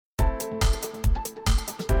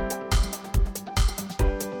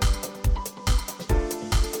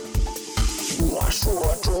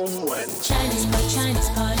说中文。 Chinese pot, Chinese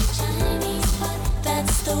pot, Chinese pot.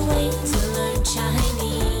 That's the way to learn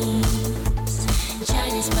Chinese.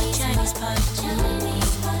 Chinese pot, Chinese pot,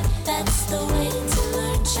 Chinese pot. That's the way to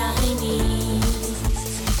learn Chinese.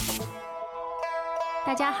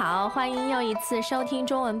 大家好，欢迎又一次收听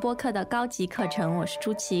中文播客的高级课程，我是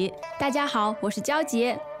朱琪。大家好，我是焦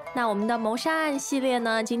杰。那我们的谋杀案系列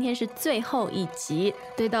呢，今天是最后一集。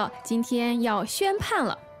对的，今天要宣判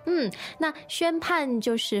了。那宣判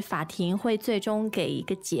就是法庭会最终给一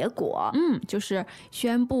个结果，就是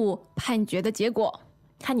宣布判决的结果，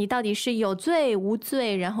看你到底是有罪无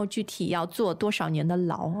罪，然后具体要坐多少年的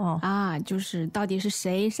牢就是到底是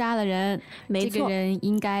谁杀了人，没错，这个人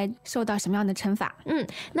应该受到什么样的惩罚。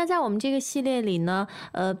那在我们这个系列里呢，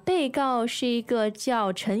被告是一个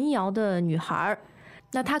叫陈瑶的女孩，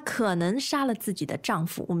那她可能杀了自己的丈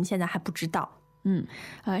夫，我们现在还不知道。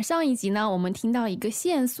上一集呢，我们听到一个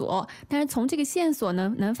线索，但是从这个线索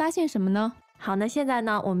呢，能发现什么呢？好，那现在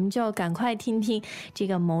呢，我们就赶快听听这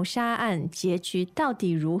个谋杀案结局到底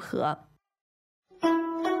如何。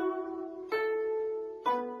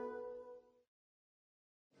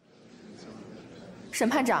审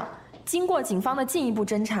判长，经过警方的进一步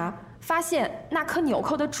侦查，发现那颗纽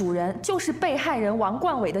扣的主人就是被害人王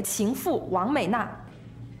冠伟的情妇王美娜。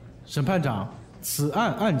审判长，此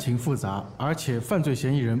案案情复杂，而且犯罪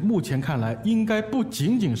嫌疑人目前看来应该不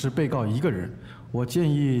仅仅是被告一个人。我建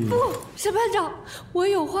议……不，审判长，我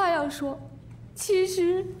有话要说。其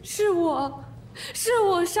实是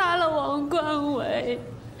我杀了王冠伟。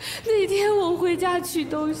那天我回家取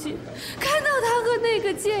东西，看到他和那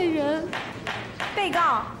个贱人。被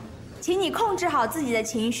告，请你控制好自己的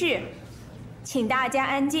情绪，请大家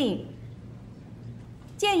安静。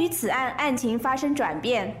鉴于此案案情发生转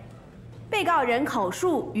变，被告人口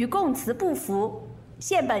述与供词不符，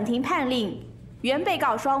现本庭判令原被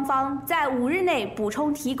告双方在5日内补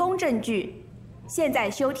充提供证据。现在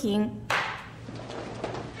休庭。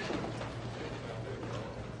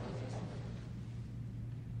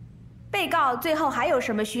被告最后还有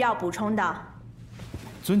什么需要补充的？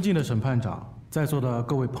尊敬的审判长，在座的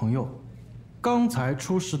各位朋友，刚才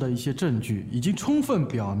出示的一些证据已经充分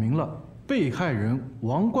表明了被害人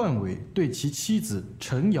王冠伟对其妻子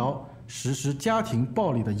陈瑶实施家庭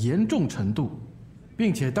暴力的严重程度，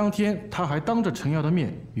并且当天他还当着陈瑶的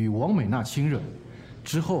面与王美娜亲热，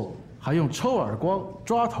之后还用抽耳光、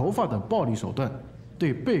抓头发等暴力手段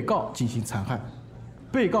对被告进行残害。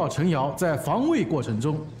被告陈瑶在防卫过程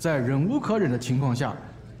中，在忍无可忍的情况下，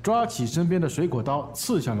抓起身边的水果刀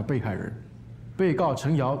刺向了被害人。被告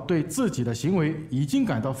陈瑶对自己的行为已经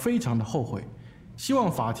感到非常的后悔，希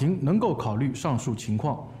望法庭能够考虑上述情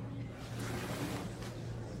况。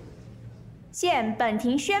现本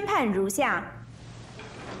庭宣判如下：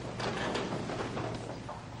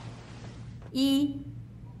一、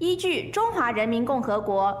依据《中华人民共和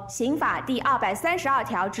国刑法》第232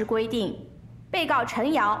条之规定，被告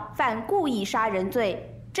陈瑶犯故意杀人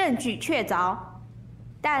罪，证据确凿。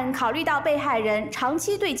但考虑到被害人长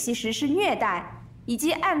期对其实施虐待，以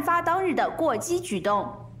及案发当日的过激举动，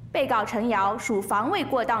被告陈瑶属防卫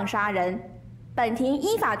过当杀人，本庭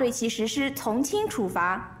依法对其实施从轻处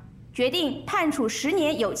罚，决定判处10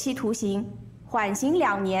年有期徒刑，缓刑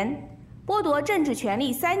2年，剥夺政治权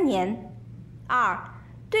利3年。2、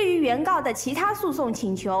对于原告的其他诉讼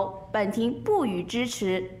请求，本庭不予支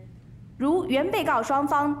持。如原被告双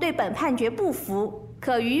方对本判决不服，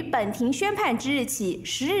可于本庭宣判之日起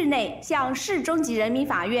10日内向市中级人民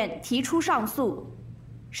法院提出上诉。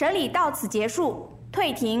审理到此结束，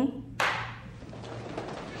退庭。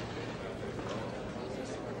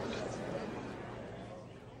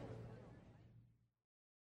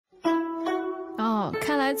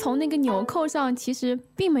看来从那个纽扣上其实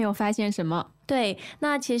并没有发现什么。对，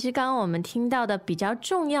那其实刚刚我们听到的比较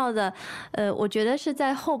重要的，我觉得是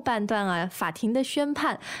在后半段法庭的宣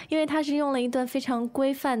判，因为它是用了一段非常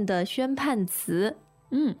规范的宣判词。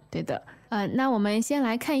对的。那我们先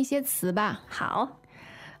来看一些词吧。好，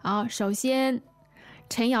首先，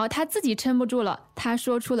陈瑶她自己撑不住了，她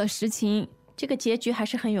说出了实情。这个结局还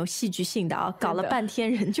是很有戏剧性的搞了半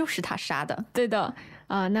天人就是他杀的。对的。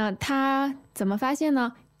那她怎么发现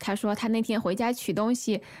呢？她说她那天回家取东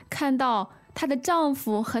西，看到她的丈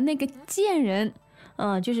夫和那个贱人，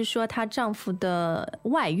就是说她丈夫的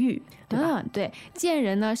外遇，对吧？对，贱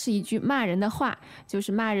人呢是一句骂人的话，就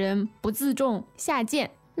是骂人不自重、下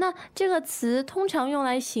贱。那这个词通常用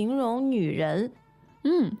来形容女人，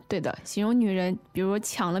对的，形容女人，比如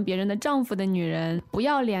抢了别人的丈夫的女人，不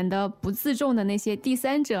要脸的、不自重的那些第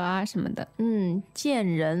三者啊什么的。贱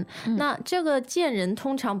人。那这个贱人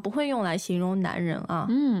通常不会用来形容男人啊，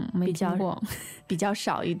没听过，比较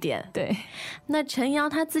少一点。对，那陈瑶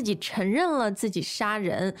他自己承认了自己杀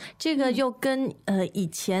人，这个又跟以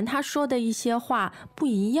前他说的一些话不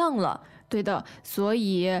一样了。对的，所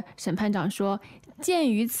以审判长说，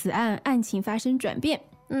鉴于此案案情发生转变，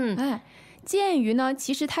鉴于呢，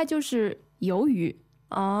其实它就是由于。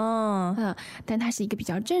但它是一个比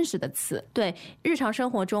较正式的词。对，日常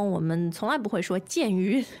生活中我们从来不会说鉴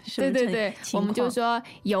于什么对，我们就说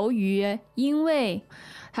由于、因为，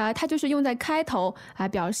它就是用在开头啊，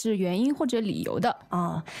表示原因或者理由的。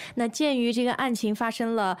那鉴于这个案情发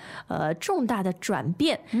生了重大的转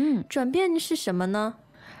变，转变是什么呢？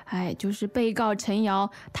就是被告陈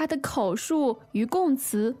瑶他的口述与供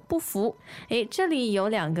词不符。这里有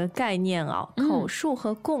2个概念口述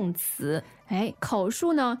和供词。口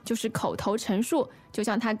述呢就是口头陈述，就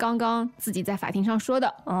像他刚刚自己在法庭上说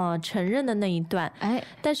的，承认的那一段。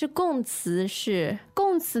但是供词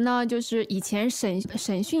呢，就是以前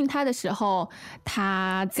审讯他的时候，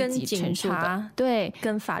他自己陈述的，对，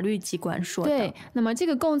跟法律机关说的。对，那么这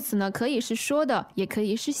个供词呢，可以是说的，也可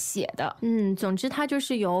以是写的。总之它就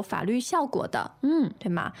是有法律效果的。对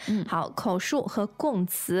吗？好，口述和供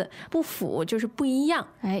词不符，就是不一样。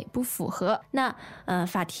不符合。那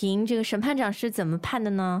法庭这个审判长是怎么判的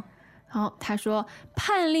呢？好，他说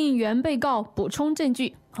判令原被告补充证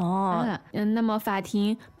据。那么法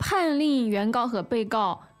庭判令原告和被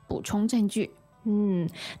告补充证据。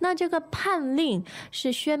那这个判令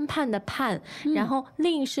是宣判的判，然后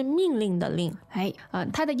令是命令的令。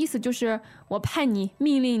他的意思就是我判你，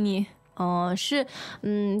命令你。是，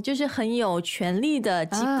就是很有权力的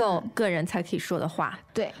机构、个人才可以说的话。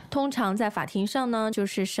对，通常在法庭上呢，就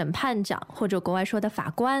是审判长或者国外说的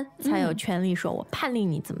法官才有权利说我判令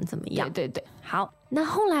你怎么样。对。好，那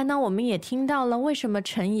后来呢，我们也听到了为什么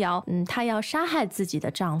陈瑶她要杀害自己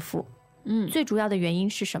的丈夫。最主要的原因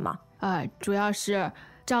是什么？主要是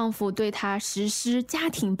丈夫对她实施家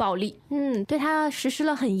庭暴力。对她实施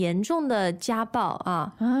了很严重的家暴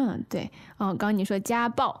啊。对，刚刚你说家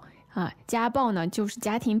暴。家暴呢就是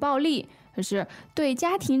家庭暴力，就是对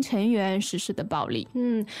家庭成员实施的暴力。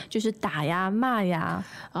就是打呀骂呀。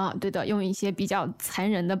对的，用一些比较残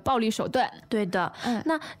忍的暴力手段。对的。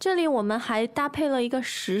那这里我们还搭配了一个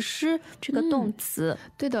实施这个动词。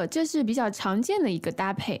对的，这是比较常见的一个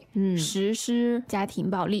搭配。实施家庭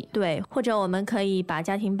暴力。对，或者我们可以把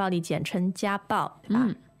家庭暴力简称家暴，对吧？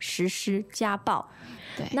实施家暴。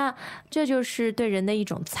对，那这就是对人的一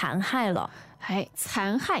种残害了。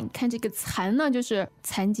残害，你看这个残呢，就是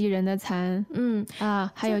残疾人的残，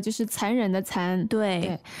还有就是残忍的残。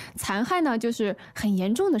对，残害呢，就是很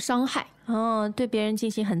严重的伤害。对别人进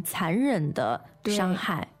行很残忍的伤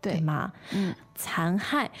害，对吗？残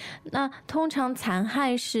害，那通常残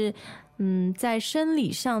害是在生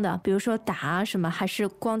理上的，比如说打什么，还是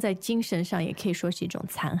光在精神上也可以说是一种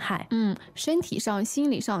残害。身体上、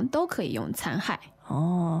心理上都可以用残害。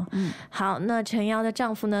好，那陈瑶的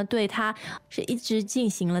丈夫呢，对她是一直进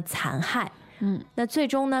行了残害。那最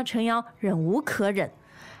终呢，陈瑶忍无可忍。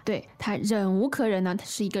对，她忍无可忍呢，它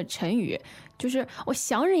是一个成语，就是我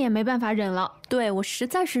想忍也没办法忍了。对，我实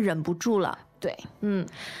在是忍不住了。对，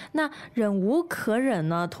那忍无可忍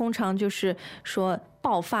呢，通常就是说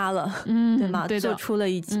爆发了，对吗？对的，做出了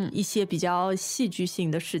一些比较戏剧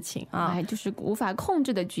性的事情啊，就是无法控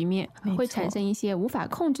制的局面，会产生一些无法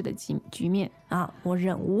控制的局面啊，我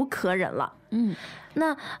忍无可忍了。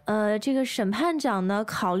那这个审判长呢，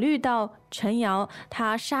考虑到陈瑶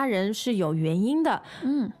她杀人是有原因的，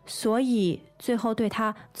所以最后对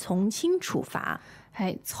她从轻处罚。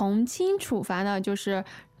从轻处罚呢，就是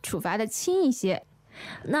处罚的轻一些。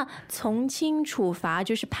那从轻处罚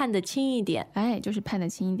就是判的轻一点。就是判的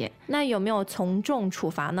轻一点。那有没有从重处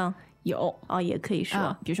罚呢？有也可以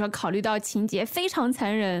说，比如说考虑到情节非常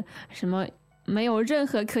残忍，什么没有任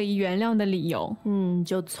何可以原谅的理由，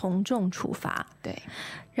就从重处罚。对。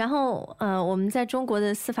然后我们在中国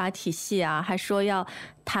的司法体系啊，还说要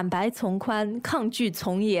坦白从宽，抗拒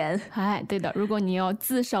从严。对的，如果你有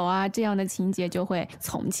自首啊这样的情节，就会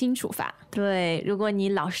从轻处罚。对，如果你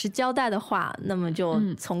老实交代的话，那么就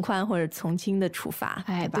从宽或者从轻的处罚。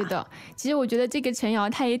对的。其实我觉得这个陈瑶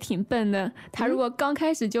他也挺笨的，他如果刚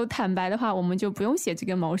开始就坦白的话，我们就不用写这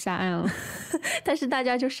个谋杀案了。但是大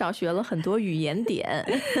家就少学了很多语言点。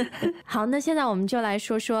好，那现在我们就来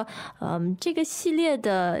说说，这个系列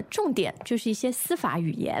的重点就是一些司法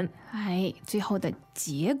语言。最后的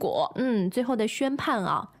结果，最后的宣判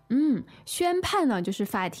啊。宣判呢就是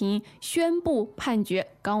法庭宣布判决，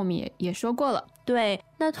刚我们也说过了。对，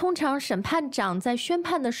那通常审判长在宣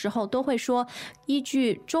判的时候都会说，依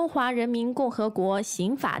据中华人民共和国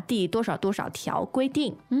刑法第多少多少条规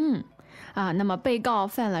定。那么被告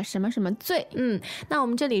犯了什么什么罪？那我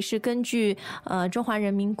们这里是根据中华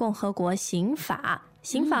人民共和国刑法。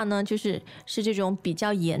刑法呢，是这种比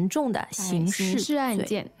较严重的刑事案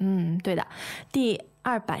件。对的，第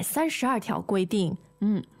232条规定。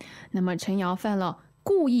那么陈瑶犯了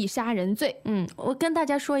故意杀人罪。我跟大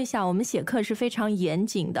家说一下，我们写课是非常严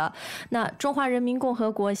谨的。那中华人民共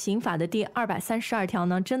和国刑法的第232条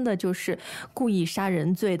呢，真的就是故意杀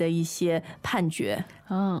人罪的一些判决。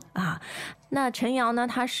那陈瑶呢，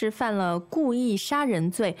她是犯了故意杀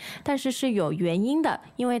人罪，但是是有原因的，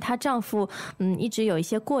因为她丈夫一直有一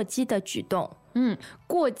些过激的举动。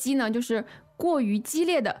过激呢，就是过于激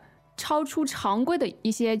烈的。超出常规的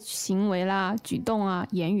一些行为啦、举动啊、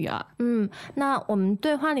言语啊。那我们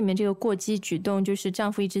对话里面这个过激举动，就是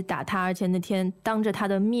丈夫一直打她，而且那天当着她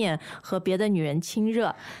的面和别的女人亲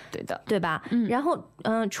热，对的，对吧？然后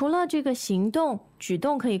除了这个行动举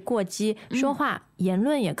动可以过激，说话言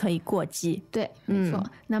论也可以过激。对，没错。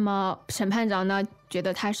那么审判长呢，觉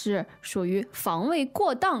得他是属于防卫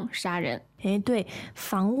过当杀人。对，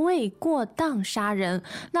防卫过当杀人。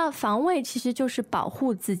那防卫其实就是保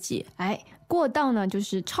护自己，过当呢就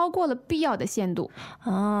是超过了必要的限度。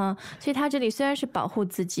所以他这里虽然是保护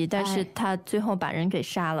自己，但是他最后把人给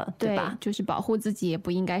杀了，对吧？就是保护自己也不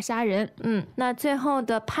应该杀人。那最后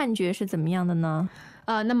的判决是怎么样的呢？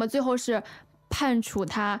那么最后是判处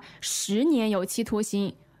他10年有期徒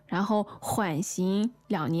刑，然后缓刑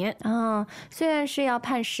2年。虽然是要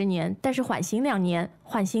判10年，但是缓刑2年。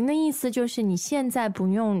缓刑的意思就是你现在不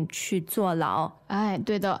用去坐牢。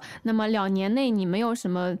对的。那么2年内你没有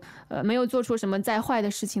做出什么再坏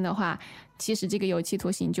的事情的话，其实这个有期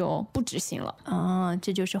徒刑就不执行了。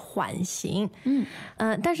这就是缓刑。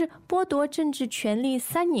但是剥夺政治权利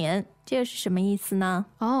3年，这个是什么意思呢？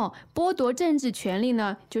剥夺政治权利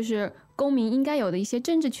呢，就是公民应该有的一些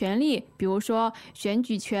政治权利，比如说选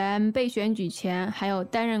举权、被选举权，还有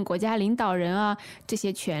担任国家领导人啊，这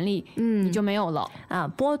些权利，你就没有了。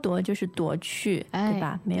剥夺就是夺去，对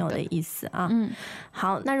吧？没有的意思啊。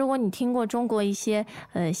好，那如果你听过中国一些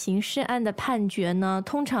刑事案的判决呢，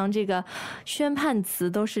通常这个宣判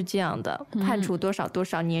词都是这样的，判处多少多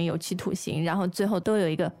少年有期徒刑，然后最后都有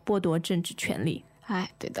一个剥夺政治权利。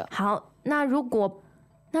对的。好，那如果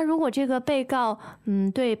这个被告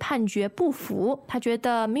对判决不服，他觉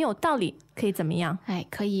得没有道理，可以怎么样？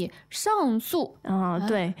可以上诉。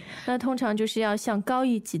对，那通常就是要向高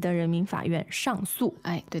一级的人民法院上诉。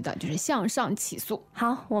对的，就是向上起诉。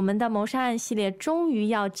好，我们的谋杀案系列终于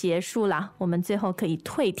要结束了，我们最后可以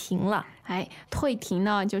退庭了。退庭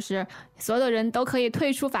呢，就是所有的人都可以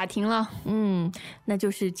退出法庭了。那就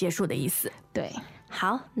是结束的意思。对。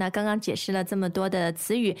好，那刚刚解释了这么多的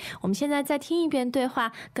词语，我们现在再听一遍对话，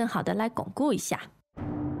更好的来巩固一下。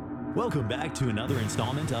Welcome back to another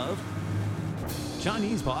installment of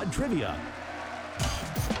Chinese Pod Trivia.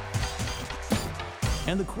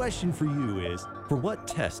 And the question for you is, for what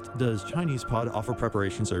test does Chinese Pod offer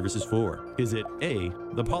preparation services for? Is it A,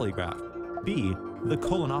 the polygraph, B, the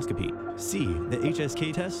colonoscopy, C, the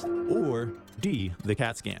HSK test, or D, the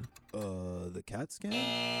CAT scan? The CAT scan?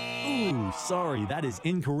 Ooh, sorry, that is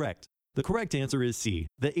incorrect. The correct answer is C,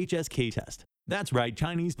 the HSK test. That's right,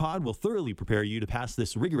 Chinese Pod will thoroughly prepare you to pass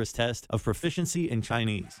this rigorous test of proficiency in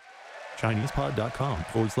Chinese.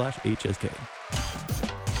 ChinesePod.com/HSK.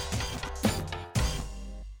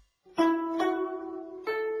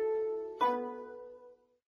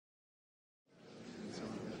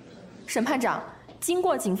 审判长，经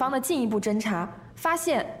过警方的进一步侦查，发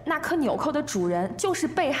现那颗纽扣的主人就是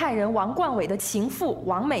被害人王冠伟的情妇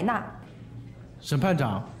王美娜。审判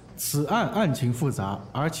长，此案案情复杂，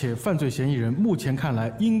而且犯罪嫌疑人目前看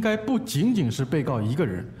来应该不仅仅是被告一个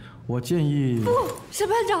人。我建议……不，审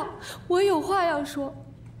判长，我有话要说。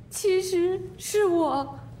其实是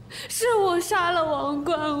我杀了王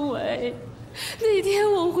冠伟。那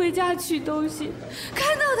天我回家取东西，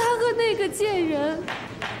看到他和那个贱人。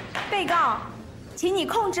被告，请你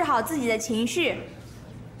控制好自己的情绪，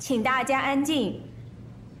请大家安静。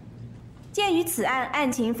鉴于此案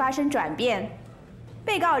案情发生转变，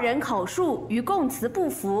被告人口述与供词不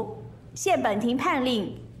符，现本庭判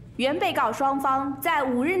令原被告双方在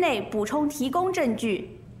5日内补充提供证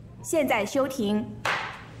据。现在休庭。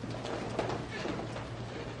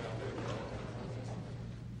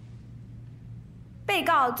被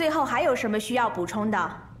告最后还有什么需要补充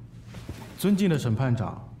的？尊敬的审判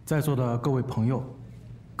长，在座的各位朋友，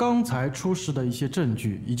刚才出示的一些证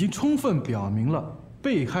据已经充分表明了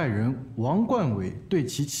被害人王冠伟对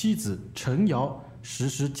其妻子陈瑶实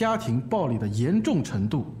施家庭暴力的严重程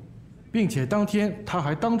度，并且当天他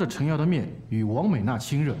还当着陈瑶的面与王美娜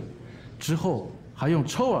亲热，之后还用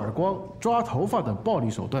抽耳光、抓头发等暴力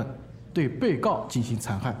手段对被告进行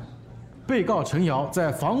残害。被告陈瑶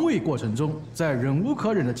在防卫过程中，在忍无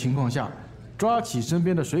可忍的情况下，抓起身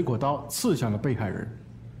边的水果刀刺向了被害人。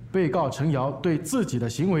被告陈瑶对自己的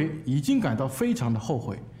行为已经感到非常的后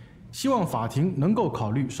悔，希望法庭能够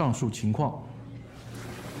考虑上述情况。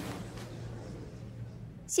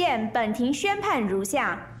现本庭宣判如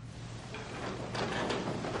下：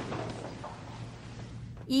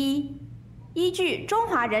一、依据《中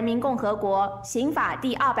华人民共和国刑法》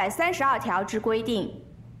第232条之规定，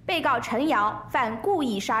被告陈瑶犯故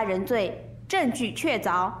意杀人罪，证据确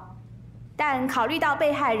凿。但考虑到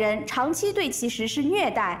被害人长期对其实施虐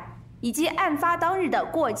待，以及案发当日的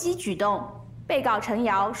过激举动，被告陈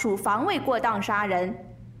瑶属防卫过当杀人，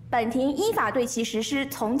本庭依法对其实施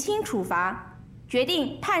从轻处罚，决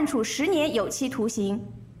定判处10年有期徒刑，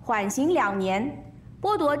缓刑2年，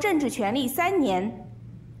剥夺政治权利3年。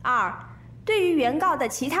2、对于原告的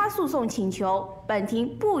其他诉讼请求，本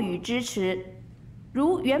庭不予支持。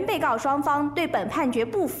如原被告双方对本判决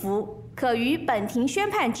不服，可于本庭宣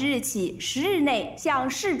判之日起10日内向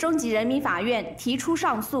市中级人民法院提出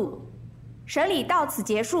上诉。审理到此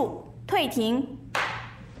结束，退庭。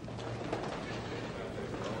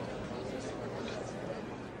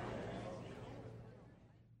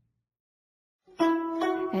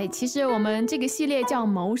其实我们这个系列叫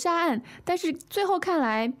谋杀案，但是最后看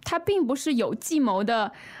来，它并不是有计谋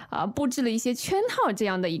的，布置了一些圈套这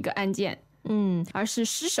样的一个案件，而是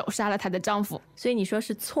失手杀了她的丈夫。所以你说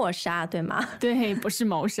是错杀，对吗？对，不是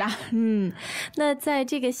谋杀。那在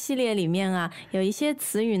这个系列里面啊，有一些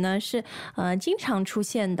词语呢是经常出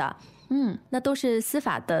现的，那都是司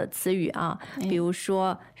法的词语啊，比如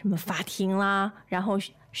说什么法庭啦，然后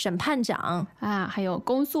审判长啊，还有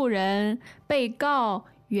公诉人、被告、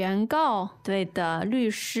原告，对的，律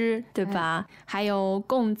师，对吧？还有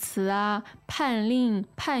供词啊、判令、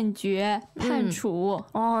判决、判处，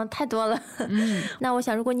太多了。那我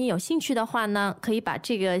想，如果你有兴趣的话呢，可以把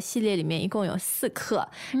这个系列里面一共有4课，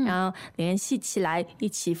然后联系起来一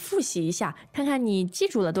起复习一下，看看你记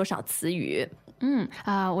住了多少词语。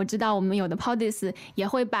我知道我们有的 Podis 也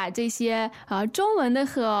会把这些中文的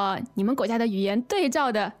和你们国家的语言对照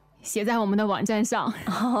的写在我们的网站上。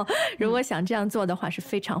如果想这样做的话，是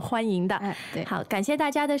非常欢迎的。对，好，感谢大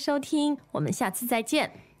家的收听，我们下次再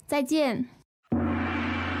见。再见。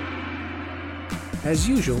As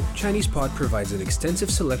usual, ChinesePod provides an extensive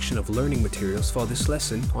selection of learning materials for this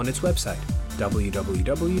lesson on its website,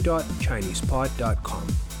 www.chinesepod.com.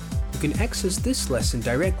 You can access this lesson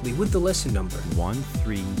directly with the lesson number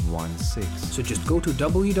 1316. So just go to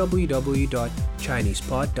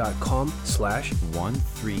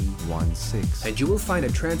www.chinesepod.com/1316 and you will find a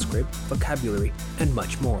transcript, vocabulary, and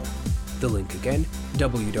much more. The link again,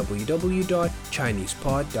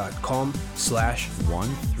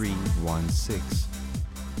 www.chinesepod.com/1316.